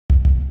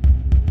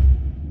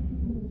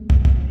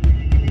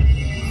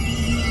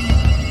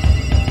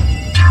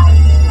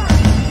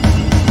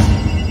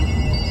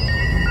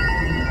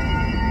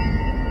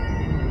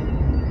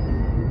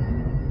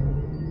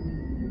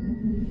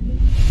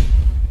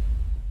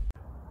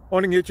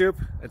Morning YouTube,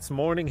 it's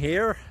morning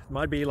here. It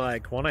might be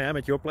like 1 a.m.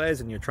 at your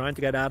place and you're trying to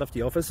get out of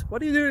the office.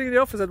 What are you doing in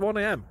the office at 1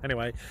 a.m?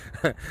 Anyway,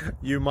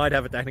 you might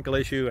have a technical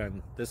issue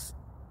and this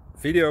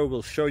video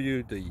will show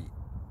you the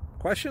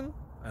question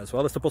as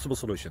well as the possible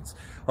solutions.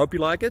 Hope you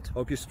like it,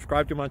 hope you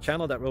subscribe to my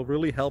channel. That will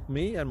really help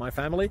me and my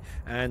family,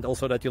 and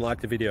also that you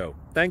like the video.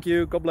 Thank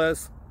you, God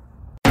bless.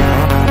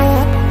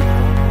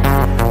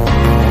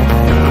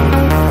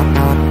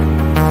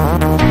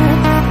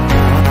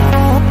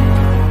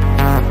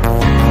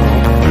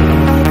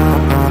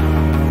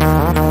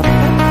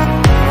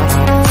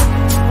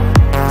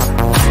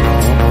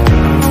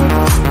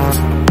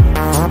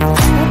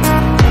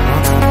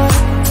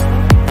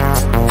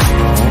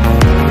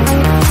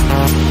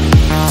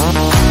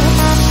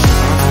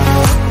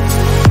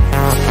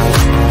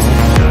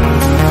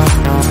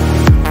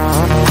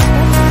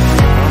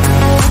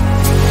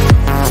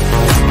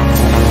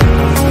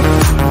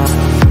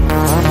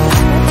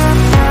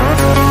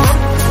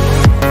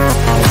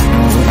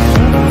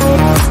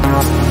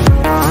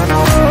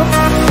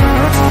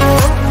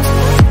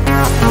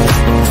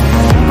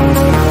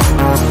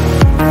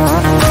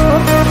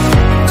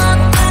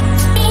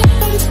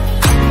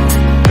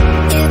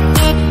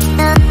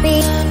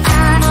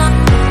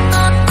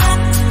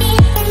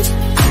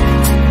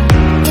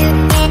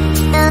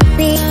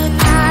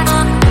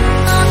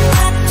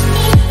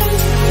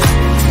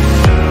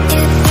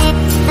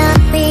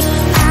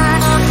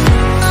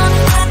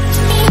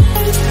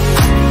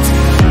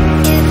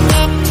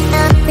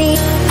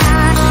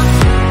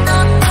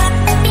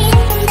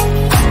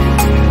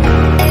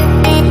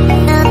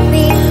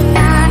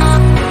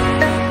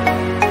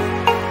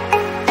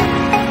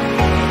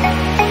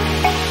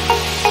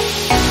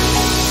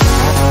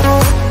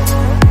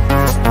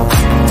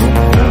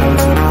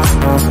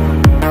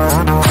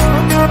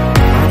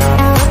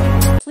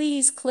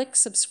 Please click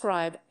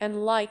subscribe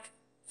and like.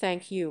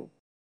 Thank you.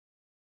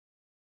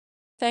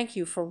 Thank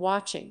you for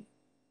watching.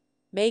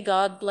 May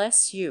God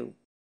bless you.